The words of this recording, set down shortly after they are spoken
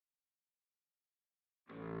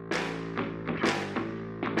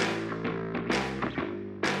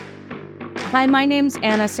Hi, my name's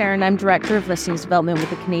Anna Sarah, and I'm Director of Listings Development with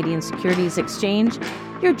the Canadian Securities Exchange.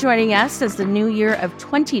 You're joining us as the new year of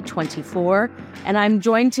 2024, and I'm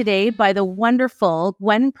joined today by the wonderful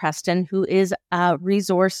Gwen Preston, who is a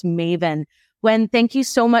resource maven. Gwen, thank you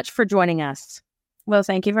so much for joining us. Well,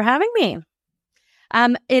 thank you for having me.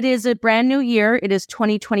 It is a brand new year. It is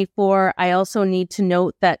 2024. I also need to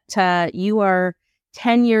note that you are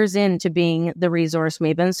 10 years into being the resource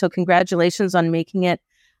maven, so congratulations on making it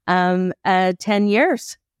 10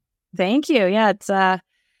 years. Thank you. Yeah,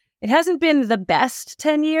 it hasn't been the best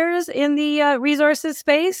 10 years in the resources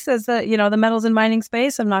space as the metals and mining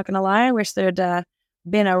space. I'm not going to lie. I wish there'd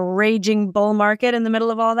been a raging bull market in the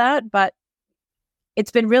middle of all that, but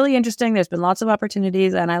it's been really interesting. There's been lots of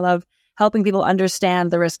opportunities, and I love helping people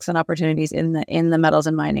understand the risks and opportunities in the metals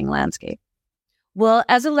and mining landscape. Well,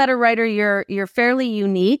 as a letter writer, you're fairly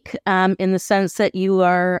unique in the sense that you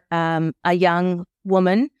are a young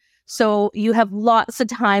woman. So you have lots of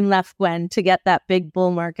time left, Gwen, to get that big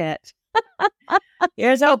bull market.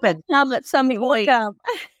 Here's open. Now let somebody come.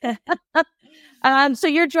 So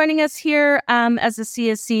you're joining us here as the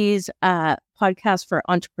CSE's podcast for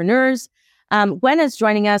entrepreneurs. Gwen is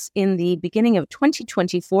joining us in the beginning of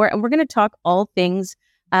 2024, and we're going to talk all things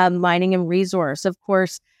mining and resource. Of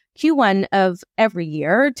course, Q1 of every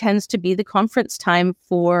year tends to be the conference time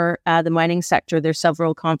for the mining sector. There's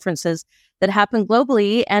several conferences that happen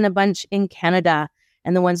globally and a bunch in Canada.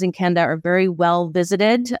 And the ones in Canada are very well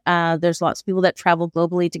visited. There's lots of people that travel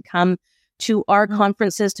globally to come to our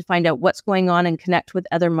conferences to find out what's going on and connect with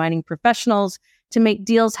other mining professionals to make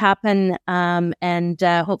deals happen and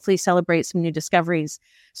hopefully celebrate some new discoveries.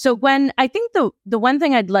 So Gwen, I think the one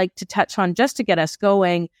thing I'd like to touch on just to get us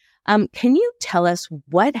going, can you tell us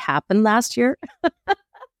what happened last year?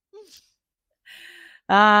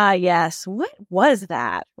 Yes. What was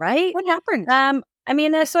that, right? What happened?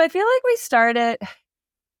 So I feel like we started,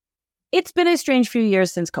 it's been a strange few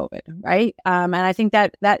years since COVID, right? And I think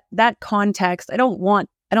that context, I don't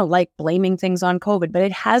like blaming things on COVID, but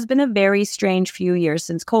it has been a very strange few years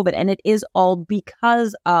since COVID. And it is all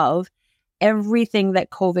because of everything that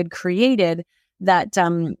COVID created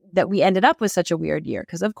that we ended up with such a weird year.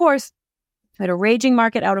 Because of course, we had a raging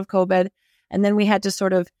market out of COVID, and then we had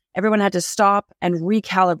to everyone had to stop and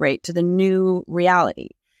recalibrate to the new reality.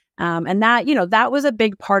 And that was a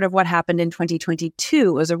big part of what happened in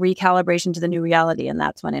 2022 was a recalibration to the new reality. And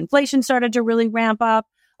that's when inflation started to really ramp up.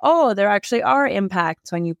 Oh, there actually are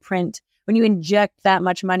impacts when you inject that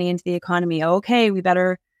much money into the economy. Okay, we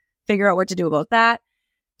better figure out what to do about that.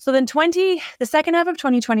 So then the second half of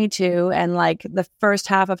 2022 and like the first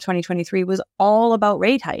half of 2023 was all about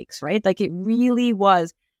rate hikes, right? Like it really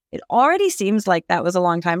was. It already seems like that was a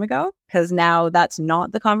long time ago because now that's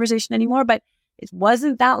not the conversation anymore, but it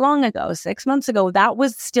wasn't that long ago. 6 months ago, that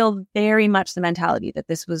was still very much the mentality that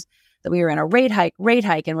we were in a rate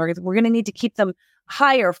hike, and we're going to need to keep them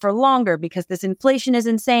higher for longer because this inflation is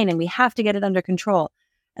insane and we have to get it under control.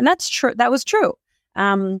 And that's true. That was true.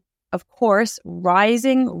 Of course,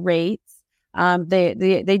 rising rates,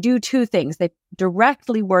 they do two things. They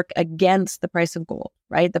directly work against the price of gold,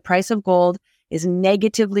 right? The price of gold is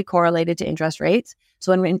negatively correlated to interest rates.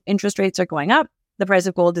 So when interest rates are going up, the price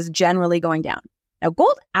of gold is generally going down. Now,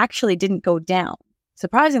 gold actually didn't go down.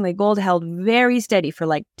 Surprisingly, gold held very steady for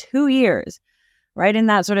like 2 years, right in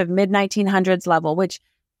that sort of mid-1900s level, which,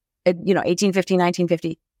 1850,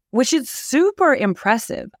 1950, which is super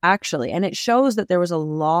impressive, actually. And it shows that there was a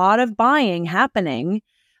lot of buying happening,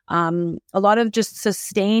 a lot of just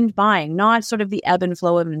sustained buying, not sort of the ebb and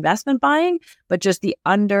flow of investment buying, but just the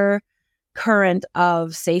undercurrent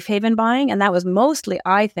of safe haven buying. And that was mostly,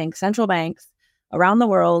 I think, central banks around the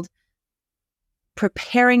world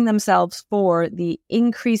preparing themselves for the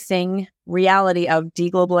increasing reality of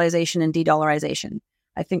deglobalization and de-dollarization.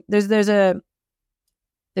 I think there's a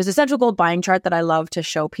central gold buying chart that I love to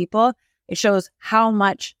show people. It shows how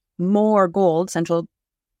much more gold central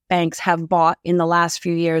banks have bought in the last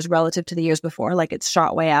few years relative to the years before. Like it's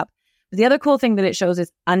shot way up. But the other cool thing that it shows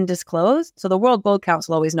is undisclosed. So the World Gold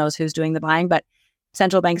Council always knows who's doing the buying, but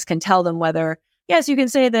central banks can tell them whether, yes, you can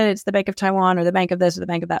say that it's the Bank of Taiwan or the Bank of this or the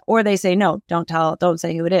Bank of that, or they say, no, don't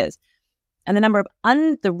say who it is. And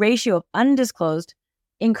the ratio of undisclosed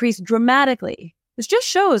increased dramatically, which just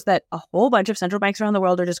shows that a whole bunch of central banks around the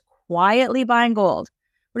world are just quietly buying gold.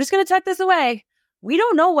 We're just going to tuck this away. We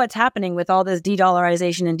don't know what's happening with all this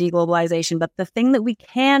de-dollarization and deglobalization, but the thing that we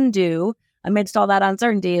can do amidst all that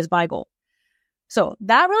uncertainty is buy gold. So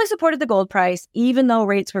that really supported the gold price, even though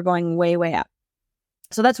rates were going way, way up.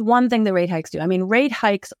 So that's one thing that rate hikes do. I mean, rate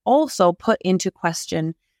hikes also put into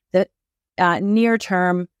question the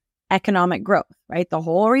near-term economic growth, right? The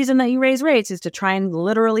whole reason that you raise rates is to try and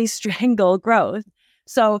literally strangle growth.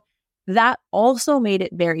 So that also made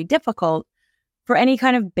it very difficult for any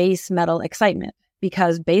kind of base metal excitement,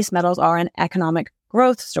 because base metals are an economic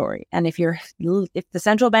growth story. And if the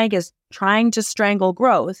central bank is trying to strangle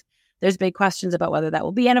growth, there's big questions about whether that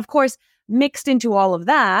will be. And of course, mixed into all of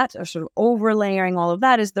that, or sort of overlaying all of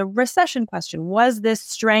that, is the recession question. Was this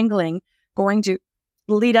strangling going to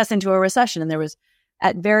lead us into a recession? And there was,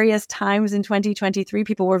 at various times in 2023,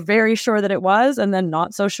 people were very sure that it was, and then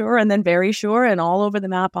not so sure, and then very sure, and all over the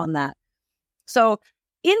map on that. So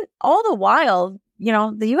in all the while,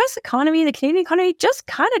 the US economy, the Canadian economy just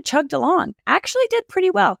kind of chugged along, actually did pretty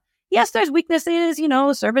well. Yes, there's weaknesses,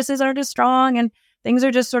 services aren't as strong and things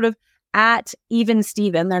are just sort of at even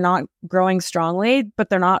Steven. They're not growing strongly, but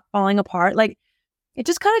they're not falling apart. Like, it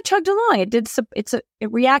just kind of chugged along.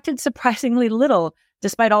 It reacted surprisingly little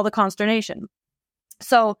despite all the consternation.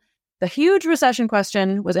 So the huge recession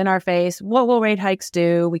question was in our face. What will rate hikes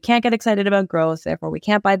do? We can't get excited about growth, therefore we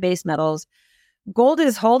can't buy base metals. Gold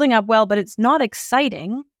is holding up well, but it's not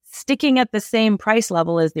exciting. Sticking at the same price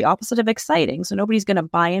level is the opposite of exciting, so nobody's going to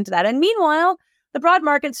buy into that. And meanwhile, the broad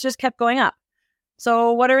markets just kept going up.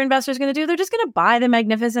 So what are investors going to do? They're just going to buy the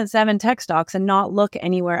Magnificent Seven tech stocks and not look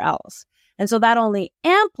anywhere else. And so that only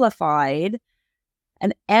amplified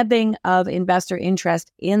an ebbing of investor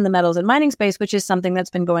interest in the metals and mining space, which is something that's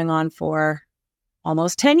been going on for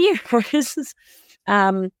almost 10 years,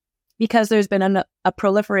 because there's been a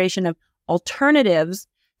proliferation of alternatives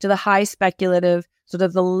to the high speculative, sort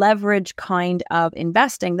of the leverage kind of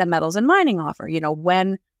investing that metals and mining offer.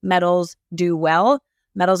 When metals do well,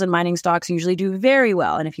 metals and mining stocks usually do very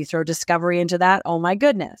well. And if you throw discovery into that, oh my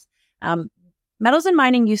goodness. Metals and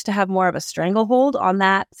mining used to have more of a stranglehold on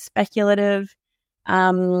that speculative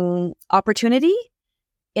opportunity.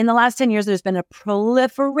 In the last 10 years, there's been a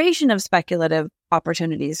proliferation of speculative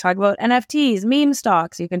opportunities. Talk about NFTs, meme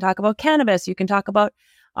stocks. You can talk about cannabis. You can talk about,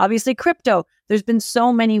 obviously, crypto. There's been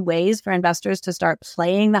so many ways for investors to start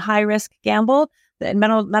playing the high-risk gamble that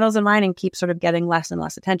metals and mining keep sort of getting less and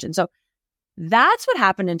less attention. So that's what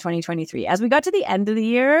happened in 2023. As we got to the end of the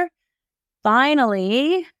year,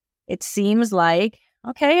 finally, it seems like,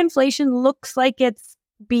 okay, inflation looks like it's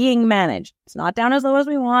being managed. It's not down as low as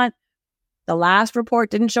we want. The last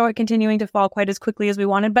report didn't show it continuing to fall quite as quickly as we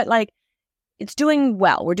wanted, but it's doing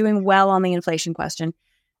well. We're doing well on the inflation question.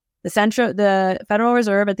 The Federal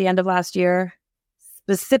Reserve at the end of last year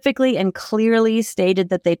specifically and clearly stated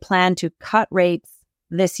that they plan to cut rates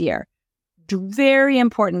this year. Very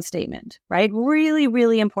important statement, right? Really,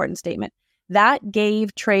 really important statement. That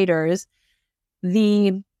gave traders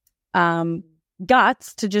the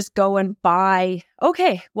guts to just go and buy,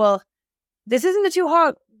 okay, well, this isn't too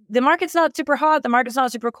hot. The market's not super hot. The market's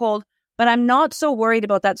not super cold, but I'm not so worried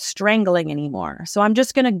about that strangling anymore. So I'm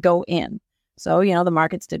just going to go in. So, the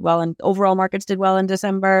markets did well, and overall markets did well in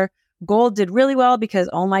December. Gold did really well because,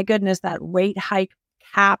 oh my goodness, that rate hike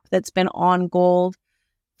cap that's been on gold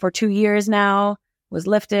for 2 years now was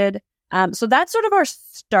lifted. So that's sort of our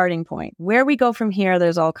starting point. Where we go from here,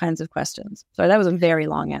 there's all kinds of questions. Sorry, that was a very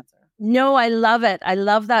long answer. No, I love it. I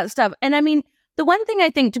love that stuff. And I mean, the one thing I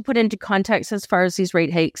think to put into context as far as these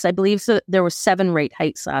rate hikes, I believe there were 7 rate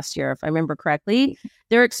hikes last year, if I remember correctly.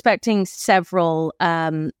 They're expecting several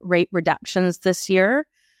rate reductions this year.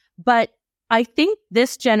 But I think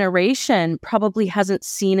this generation probably hasn't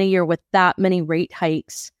seen a year with that many rate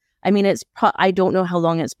hikes. I mean, I don't know how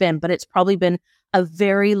long it's been, but it's probably been a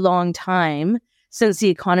very long time since the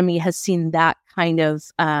economy has seen that kind of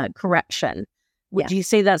correction. Would you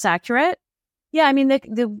say that's accurate? Yeah, I mean,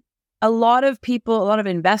 a lot of people, a lot of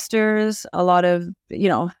investors, a lot of,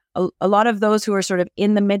 a lot of those who are sort of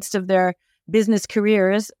in the midst of their business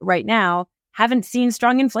careers right now haven't seen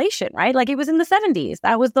strong inflation, right? Like, it was in the 70s.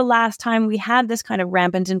 That was the last time we had this kind of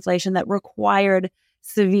rampant inflation that required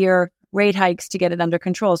severe rate hikes to get it under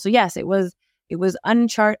control. So yes, it was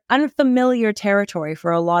unfamiliar territory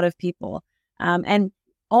for a lot of people. And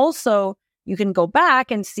also, you can go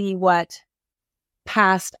back and see what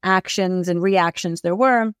past actions and reactions there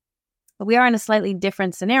were. But we are in a slightly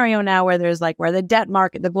different scenario now, where there's where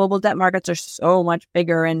the global debt markets are so much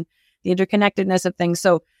bigger, and the interconnectedness of things.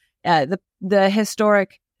 So the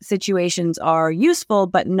historic situations are useful,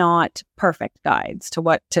 but not perfect guides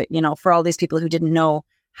for all these people who didn't know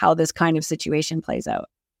how this kind of situation plays out.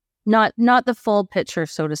 Not the full picture,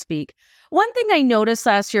 so to speak. One thing I noticed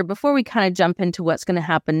last year, before we kind of jump into what's going to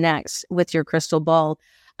happen next with your crystal ball,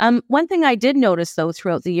 one thing I did notice, though,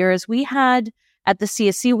 throughout the year is at the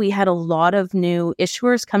CSE, we had a lot of new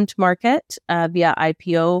issuers come to market via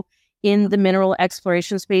IPO in the mineral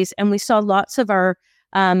exploration space. And we saw lots of our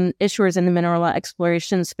issuers in the mineral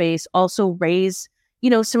exploration space also raise,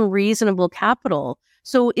 some reasonable capital.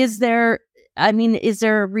 So is there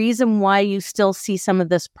a reason why you still see some of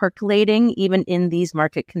this percolating even in these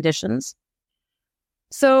market conditions?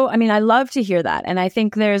 So, I love to hear that. And I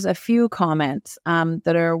think there's a few comments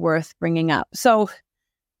that are worth bringing up. So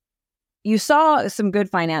you saw some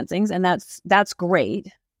good financings, and that's great.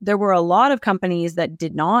 There were a lot of companies that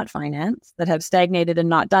did not finance, that have stagnated and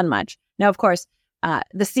not done much. Now, of course,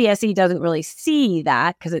 the CSE doesn't really see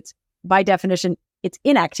that because it's, by definition, it's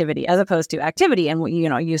inactivity as opposed to activity. And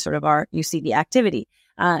you see the activity.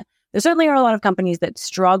 There certainly are a lot of companies that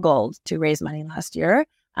struggled to raise money last year.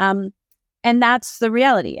 And that's the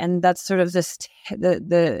reality. And that's sort of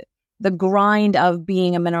the grind of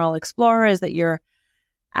being a mineral explorer, is that you're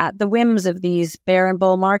at the whims of these bear and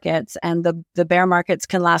bull markets. And the bear markets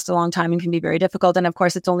can last a long time and can be very difficult. And of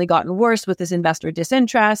course, it's only gotten worse with this investor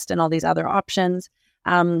disinterest and all these other options.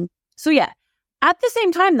 So yeah, at the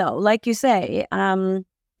same time, though, like you say,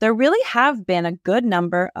 there really have been a good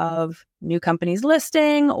number of new companies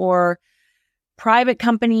listing, or private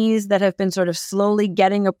companies that have been sort of slowly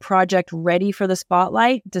getting a project ready for the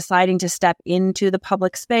spotlight, deciding to step into the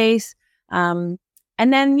public space.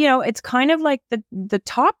 And then, it's kind of like the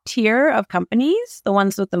top tier of companies, the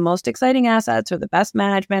ones with the most exciting assets or the best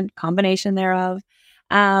management combination thereof,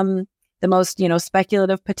 the most,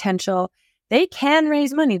 speculative potential. They can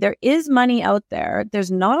raise money. There is money out there.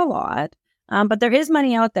 There's not a lot, but there is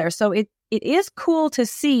money out there. So it is cool to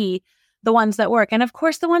see the ones that work. And of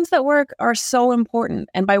course, the ones that work are so important.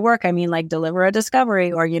 And by work, I mean like deliver a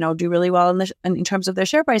discovery or, do really well in terms of their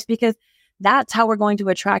share price, because that's how we're going to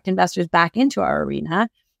attract investors back into our arena,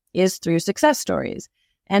 is through success stories.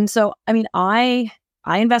 And so, I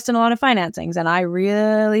invest in a lot of financings, and I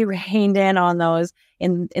really reined in on those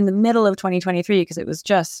in the middle of 2023, because it was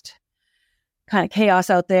just kind of chaos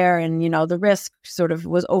out there, and the risk sort of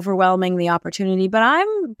was overwhelming the opportunity. But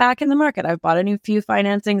I'm back in the market. I've bought a few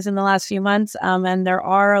financings in the last few months, and there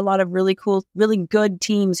are a lot of really cool, really good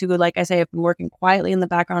teams who, like I say, have been working quietly in the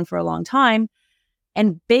background for a long time.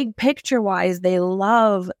 And big picture wise, they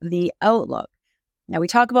love the outlook. Now, we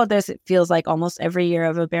talk about this, it feels like almost every year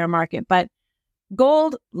of a bear market, but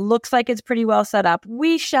gold looks like it's pretty well set up.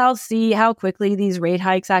 We shall see how quickly these rate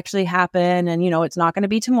hikes actually happen. And, it's not going to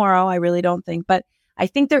be tomorrow. I really don't think. But I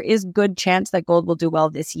think there is good chance that gold will do well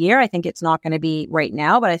this year. I think it's not going to be right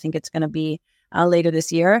now, but I think it's going to be later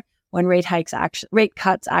this year when rate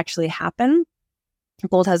cuts actually happen.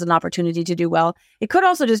 Gold has an opportunity to do well. It could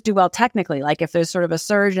also just do well technically. Like if there's sort of a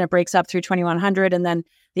surge and it breaks up through 2100, and then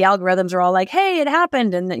the algorithms are all like, hey, it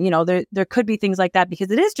happened. And then, there could be things like that, because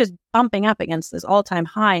it is just bumping up against this all-time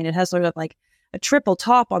high, and it has sort of like a triple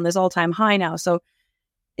top on this all-time high now. So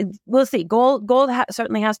we'll see. Gold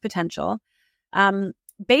certainly has potential.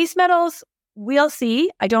 Base metals, we'll see.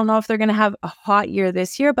 I don't know if they're going to have a hot year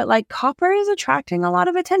this year, but like copper is attracting a lot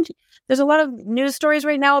of attention. There's a lot of news stories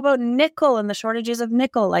right now about nickel and the shortages of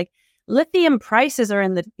nickel. Like lithium prices are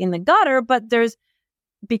in the gutter, but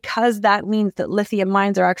because that means that lithium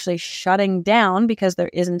mines are actually shutting down because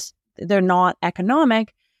they're not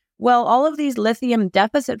economic. Well, all of these lithium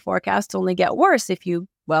deficit forecasts only get worse if you,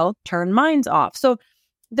 turn mines off. So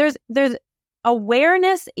there's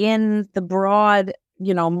awareness in the broad,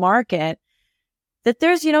 market that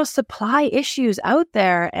there's, supply issues out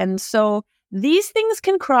there. And so these things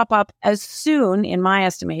can crop up as soon, in my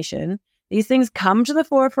estimation, these things come to the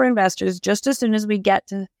fore for investors just as soon as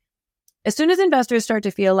investors start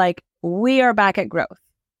to feel like we are back at growth.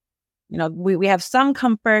 We have some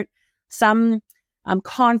comfort, some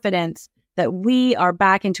confidence that we are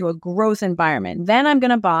back into a growth environment. Then I'm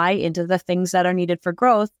going to buy into the things that are needed for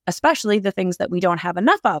growth, especially the things that we don't have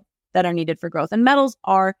enough of that are needed for growth. And metals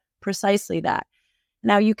are precisely that.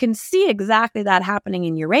 Now, you can see exactly that happening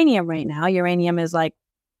in uranium right now. Uranium is like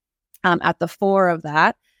at the fore of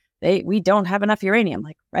that. We don't have enough uranium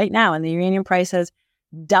like right now. And the uranium price has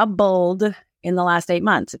doubled in the last 8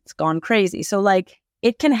 months. It's gone crazy. So like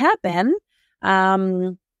it can happen.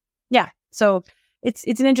 So it's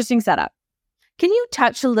an interesting setup. Can you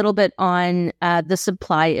touch a little bit on the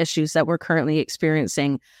supply issues that we're currently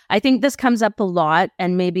experiencing? I think this comes up a lot.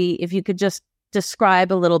 And maybe if you could just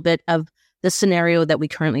describe a little bit of the scenario that we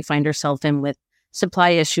currently find ourselves in with supply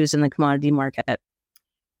issues in the commodity market.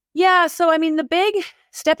 Yeah. So,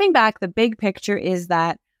 stepping back, the big picture is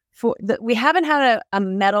that we haven't had a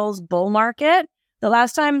metals bull market. The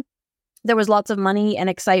last time there was lots of money and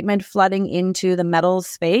excitement flooding into the metals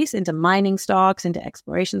space, into mining stocks, into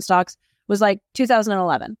exploration stocks, was like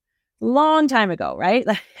 2011. Long time ago, right?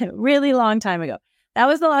 Really long time ago. That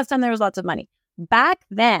was the last time there was lots of money. Back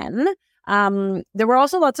then, There were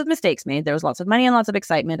also lots of mistakes made. There was lots of money and lots of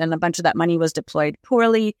excitement, and a bunch of that money was deployed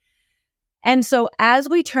poorly. And so as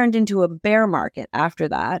we turned into a bear market after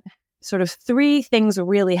that, sort of three things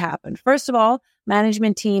really happened. First of all,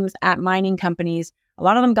 management teams at mining companies, a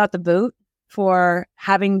lot of them got the boot for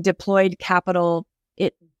having deployed capital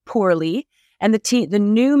poorly. And the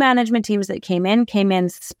new management teams that came in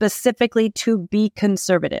specifically to be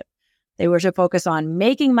conservative. They were to focus on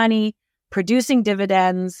making money, producing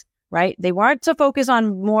dividends, right? They weren't to focus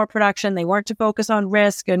on more production. They weren't to focus on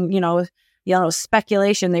risk and,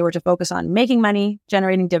 speculation. They were to focus on making money,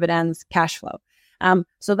 generating dividends, cash flow.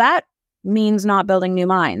 So that means not building new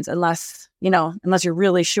mines unless you're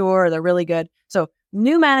really sure they're really good. So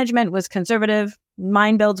new management was conservative.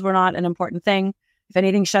 Mine builds were not an important thing. If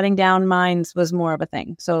anything, shutting down mines was more of a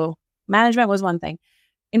thing. So management was one thing.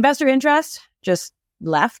 Investor interest just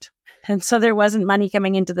left. And so there wasn't money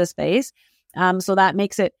coming into the space. So that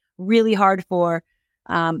makes it really hard for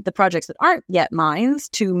the projects that aren't yet mines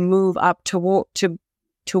to move up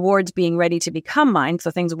towards being ready to become mines.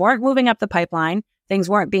 So things weren't moving up the pipeline. Things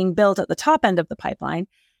weren't being built at the top end of the pipeline.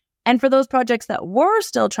 And for those projects that were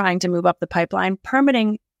still trying to move up the pipeline,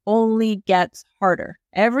 permitting only gets harder.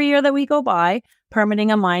 Every year that we go by,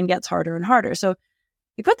 permitting a mine gets harder and harder. So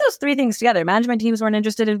you put those three things together. Management teams weren't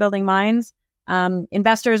interested in building mines.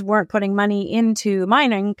 Investors weren't putting money into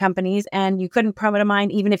mining companies, and you couldn't permit a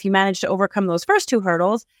mine even if you managed to overcome those first two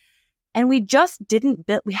hurdles. And we just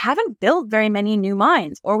we haven't built very many new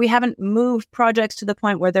mines, or we haven't moved projects to the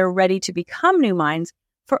point where they're ready to become new mines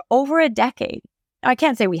for over a decade. Now, I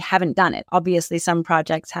can't say we haven't done it. Obviously, some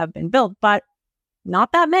projects have been built, but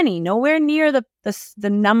not that many, nowhere near the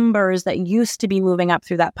numbers that used to be moving up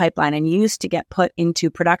through that pipeline and used to get put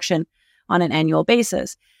into production on an annual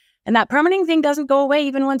basis. And that permitting thing doesn't go away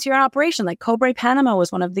even once you're in operation. Like Cobre Panama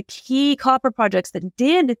was one of the key copper projects that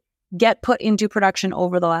did get put into production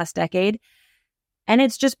over the last decade. And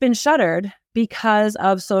it's just been shuttered because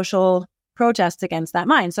of social protests against that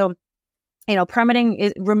mine. So,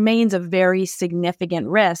 permitting remains a very significant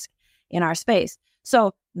risk in our space.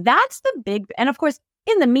 So that's the big, and of course,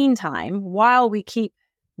 in the meantime, while we keep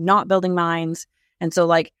not building mines, and so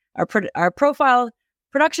like our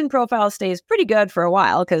production profile stays pretty good for a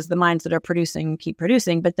while because the mines that are producing keep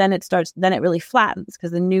producing, but then it really flattens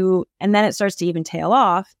and then it starts to even tail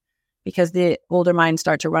off because the older mines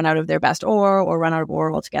start to run out of their best ore or run out of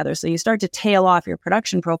ore altogether. So you start to tail off your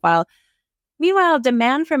production profile. Meanwhile,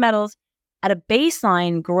 demand for metals at a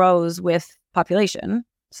baseline grows with population.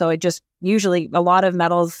 So it just usually a lot of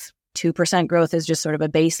metals, 2% growth is just sort of a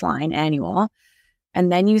baseline annual. And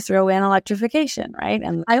then you throw in electrification, right?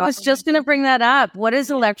 And I was just going to bring that up. What is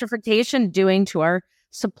electrification doing to our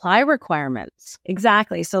supply requirements?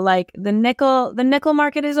 Exactly. So like the nickel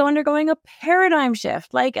market is undergoing a paradigm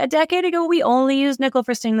shift. Like a decade ago, we only used nickel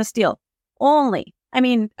for stainless steel. Only. I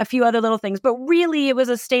mean, a few other little things, but really it was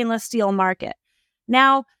a stainless steel market.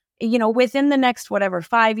 Now, within the next,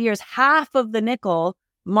 5 years, half of the nickel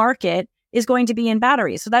market is going to be in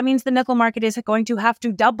batteries. So that means the nickel market is going to have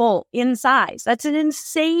to double in size. That's an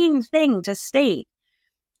insane thing to state.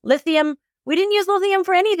 Lithium, we didn't use lithium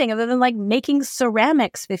for anything other than like making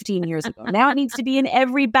ceramics 15 years ago. Now it needs to be in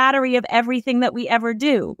every battery of everything that we ever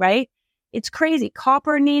do, right? It's crazy.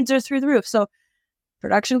 Copper needs are through the roof. So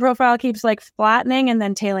production profile keeps like flattening and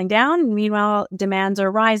then tailing down. Meanwhile, demands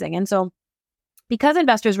are rising. And so because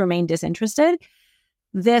investors remain disinterested,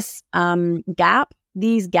 these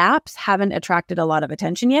gaps haven't attracted a lot of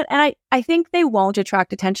attention yet. And I think they won't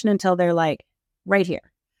attract attention until they're like right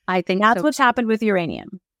here. I think that's what's happened with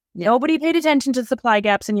uranium. Yeah. Nobody paid attention to supply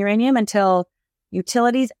gaps in uranium until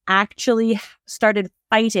utilities actually started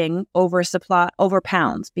fighting over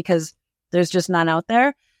pounds because there's just none out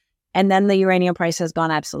there. And then the uranium price has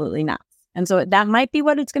gone absolutely nuts. And so that might be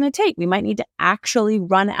what it's going to take. We might need to actually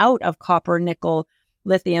run out of copper, nickel,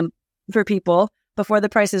 lithium for people before the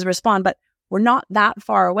prices respond. But we're not that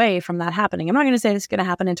far away from that happening. I'm not going to say it's going to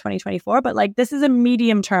happen in 2024, but like this is a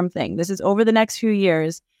medium-term thing. This is over the next few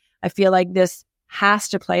years. I feel like this has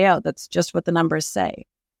to play out. That's just what the numbers say.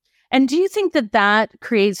 And do you think that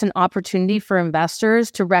creates an opportunity for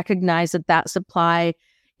investors to recognize that supply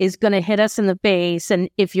is going to hit us in the face? And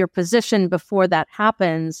if you're positioned before that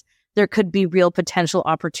happens, there could be real potential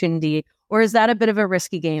opportunity? Or is that a bit of a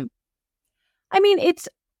risky game? I mean,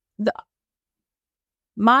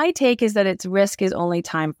 my take is that its risk is only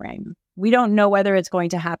time frame. We don't know whether it's going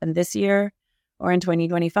to happen this year or in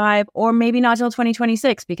 2025, or maybe not till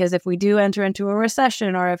 2026, because if we do enter into a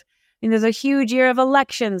recession, or if there's a huge year of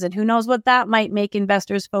elections and who knows what that might make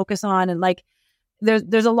investors focus on. And like,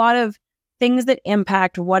 there's a lot of things that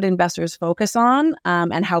impact what investors focus on,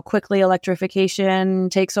 and how quickly electrification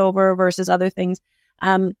takes over versus other things.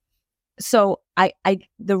 So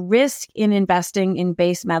the risk in investing in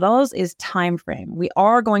base metals is time frame. We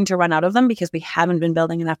are going to run out of them because we haven't been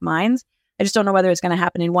building enough mines. I just don't know whether it's going to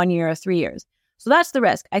happen in 1 year or 3 years. So that's the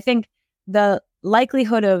risk. I think the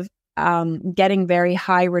likelihood of getting very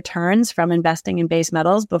high returns from investing in base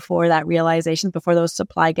metals before that realization, before those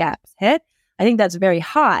supply gaps hit, I think that's very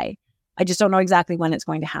high. I just don't know exactly when it's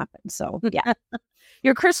going to happen. So yeah.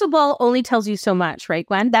 Your crystal ball only tells you so much, right,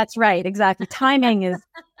 Gwen? That's right. Exactly. Timing is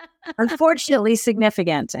unfortunately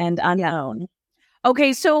significant and unknown.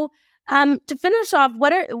 Okay. So to finish off,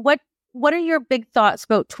 what are your big thoughts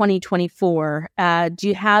about 2024? Do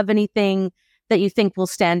you have anything that you think will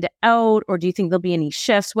stand out, or do you think there'll be any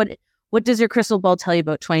shifts? What does your crystal ball tell you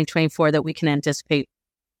about 2024 that we can anticipate?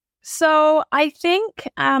 So I think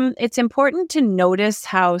it's important to notice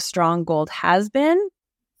how strong gold has been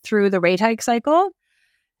through the rate hike cycle,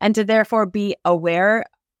 and to therefore be aware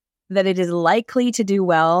that it is likely to do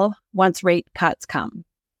well once rate cuts come.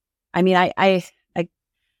 I mean,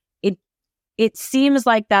 it seems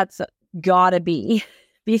like that's gotta be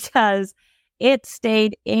because it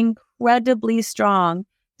stayed incredibly strong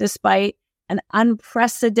despite an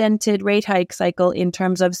unprecedented rate hike cycle in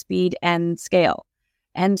terms of speed and scale.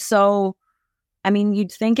 And so, I mean,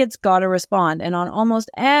 you'd think it's got to respond. And on almost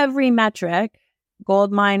every metric,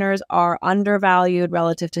 gold miners are undervalued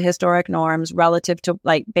relative to historic norms, relative to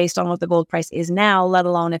based on what the gold price is now, let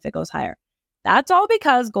alone if it goes higher. That's all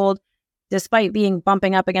because gold, despite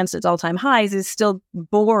bumping up against its all-time highs, is still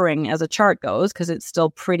boring as a chart goes because it's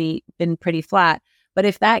still been pretty flat. But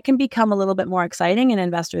if that can become a little bit more exciting and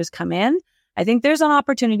investors come in, I think there's an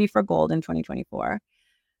opportunity for gold in 2024.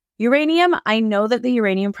 Uranium, I know that the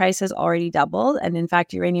uranium price has already doubled. And in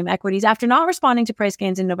fact, uranium equities, after not responding to price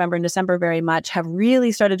gains in November and December very much, have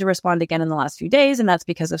really started to respond again in the last few days. And that's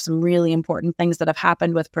because of some really important things that have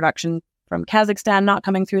happened with production from Kazakhstan not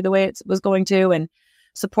coming through the way it was going to, and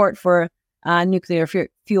support for nuclear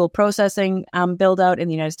fuel processing build out in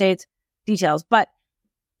the United States. Details. But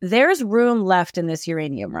there's room left in this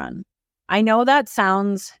uranium run. I know that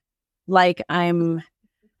sounds like I've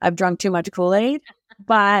drunk too much Kool-Aid,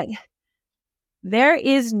 but there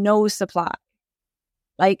is no supply.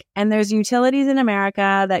 And there's utilities in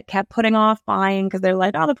America that kept putting off buying because they're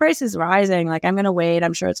like, oh, the price is rising. I'm going to wait.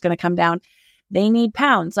 I'm sure it's going to come down. They need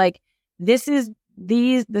pounds. This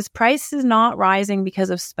price is not rising because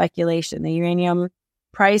of speculation. The uranium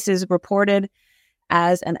price is reported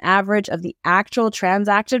as an average of the actual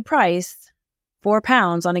transacted price for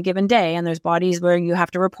pounds on a given day. And there's bodies where you have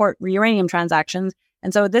to report uranium transactions.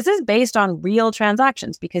 And so this is based on real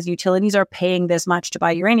transactions because utilities are paying this much to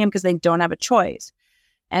buy uranium because they don't have a choice.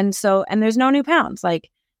 And there's no new pounds.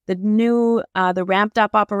 The ramped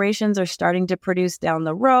up operations are starting to produce down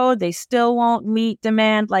the road. They still won't meet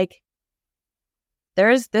demand.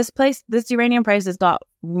 There's this uranium price has got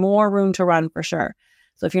more room to run for sure.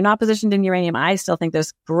 So if you're not positioned in uranium, I still think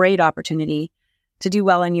there's great opportunity to do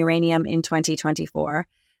well in uranium in 2024.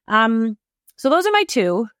 So those are my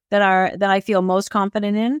two that I feel most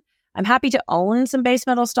confident in. I'm happy to own some base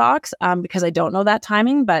metal stocks because I don't know that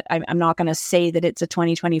timing, but I'm not going to say that it's a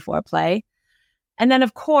 2024 play. And then,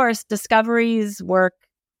 of course, discoveries work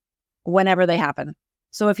whenever they happen.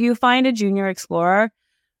 So if you find a junior explorer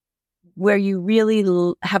where you really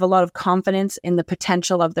have a lot of confidence in the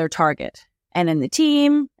potential of their target and in the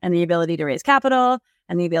team and the ability to raise capital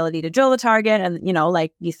and the ability to drill the target, and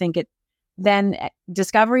you think it, then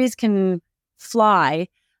discoveries can fly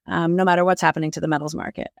no matter what's happening to the metals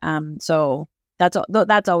market. So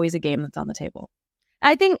that's always a game that's on the table.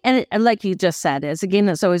 I think, and like you just said, it's a game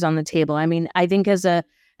that's always on the table. I mean, I think as an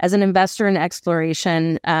investor in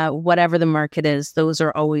exploration, whatever the market is, those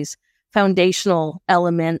are always foundational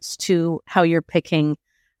elements to how you're picking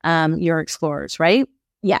your explorers, right?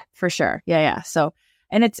 Yeah, for sure. Yeah. So,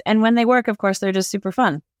 and when they work, of course, they're just super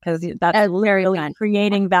fun because that's literally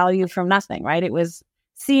creating value from nothing, right? It was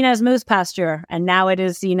seen as moose pasture, and now it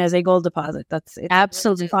is seen as a gold deposit. It's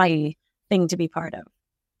absolutely fun thing to be part of.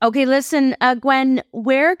 Okay, listen, Gwen,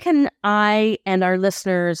 where can I and our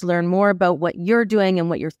listeners learn more about what you're doing and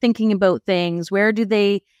what you're thinking about things? Where do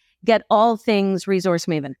they get all things Resource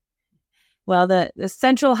Maven? Well, the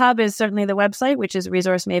central hub is certainly the website, which is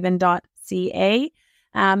resourcemaven.ca.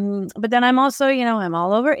 But then I'm also, I'm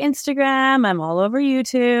all over Instagram. I'm all over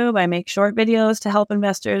YouTube. I make short videos to help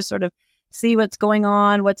investors sort of see what's going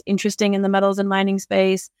on, what's interesting in the metals and mining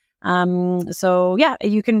space. So yeah,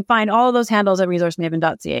 you can find all of those handles at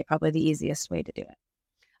resourcemaven.ca, probably the easiest way to do it.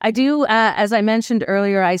 I do, as I mentioned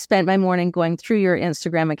earlier, I spent my morning going through your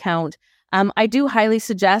Instagram account. I do highly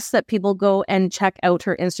suggest that people go and check out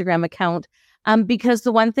her Instagram account, because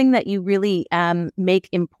the one thing that you really make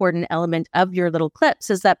important element of your little clips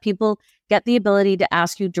is that people get the ability to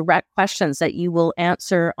ask you direct questions that you will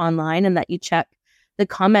answer online and that you check the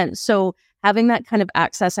comments. So having that kind of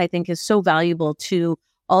access, I think, is so valuable to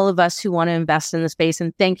all of us who want to invest in the space.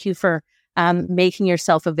 And thank you for making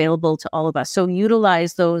yourself available to all of us. So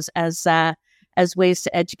utilize those as ways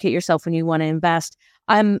to educate yourself when you want to invest.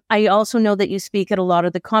 I also know that you speak at a lot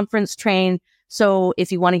of the conference train. So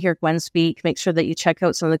if you want to hear Gwen speak, make sure that you check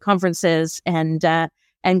out some of the conferences and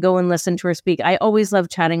go and listen to her speak. I always love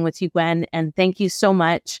chatting with you, Gwen, and thank you so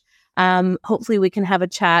much. Hopefully we can have a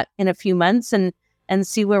chat in a few months and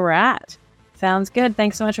see where we're at. Sounds good.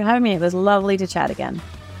 Thanks so much for having me. It was lovely to chat again.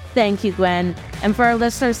 Thank you, Gwen. And for our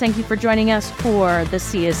listeners, thank you for joining us for the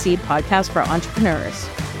CSE podcast for entrepreneurs.